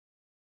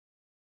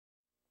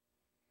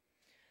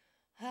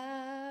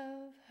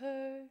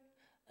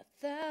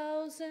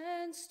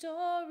and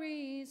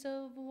stories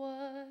of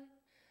what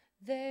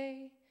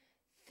they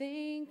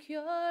think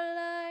you're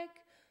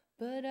like,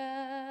 but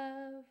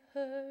I've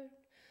heard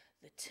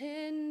the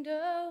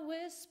tender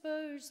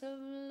whispers of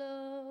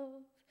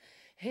love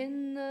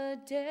in the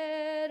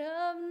dead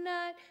of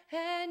night,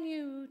 and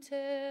you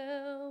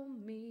tell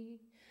me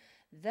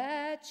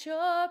that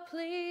you're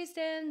pleased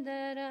and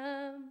that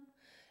I'm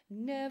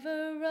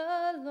never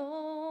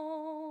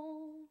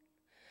alone.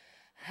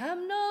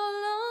 I'm no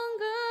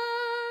longer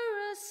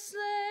a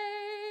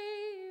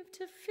slave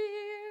to fear.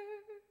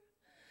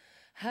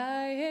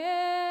 I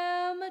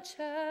am a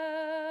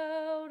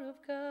child of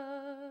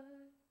God,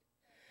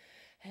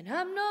 and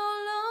I'm no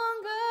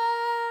longer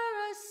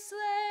a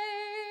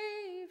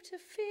slave to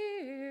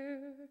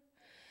fear.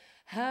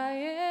 I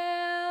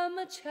am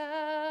a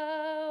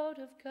child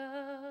of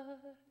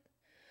God.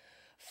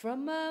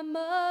 From my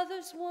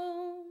mother's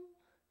womb,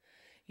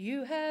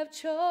 you have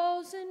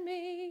chosen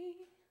me.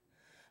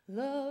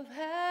 Love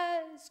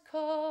has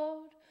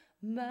called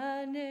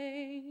my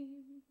name.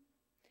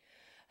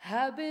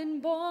 I've been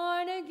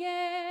born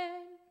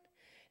again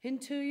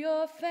into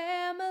your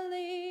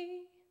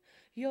family.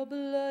 Your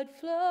blood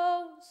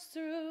flows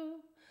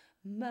through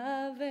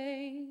my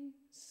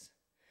veins,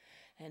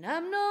 and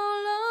I'm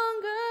no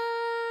longer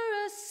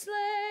a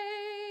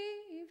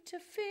slave to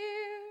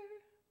fear.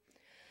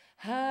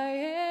 I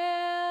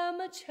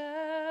am a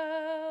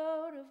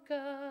child of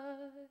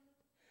God.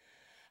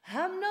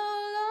 I'm no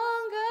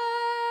longer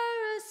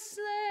a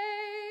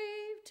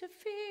slave to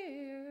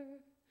fear.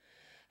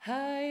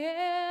 I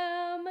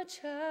am a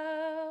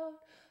child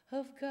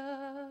of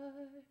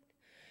God.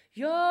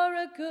 You're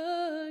a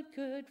good,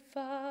 good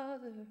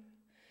Father.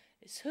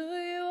 It's who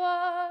you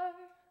are.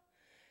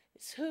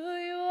 It's who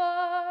you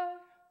are.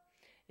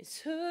 It's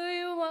who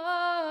you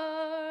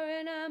are.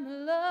 And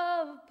I'm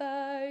loved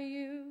by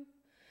you.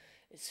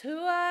 It's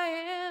who I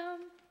am.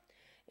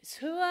 It's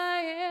who I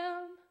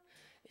am.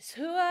 It's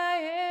who I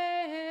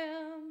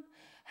am.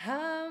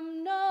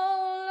 I'm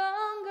no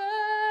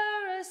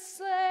longer a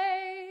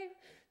slave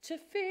to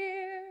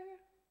fear.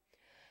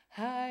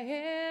 I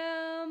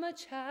am a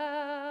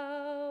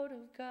child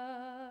of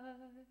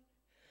God,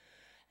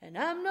 and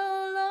I'm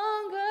no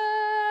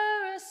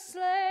longer a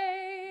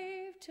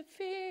slave to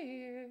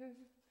fear.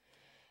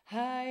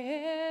 I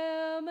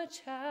am a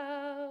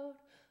child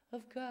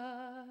of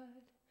God.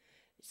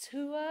 It's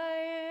who I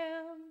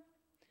am.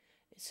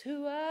 It's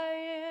who I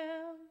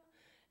am.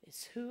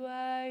 It's who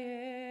I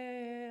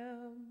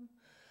am,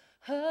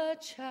 a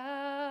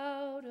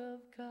child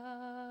of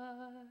God.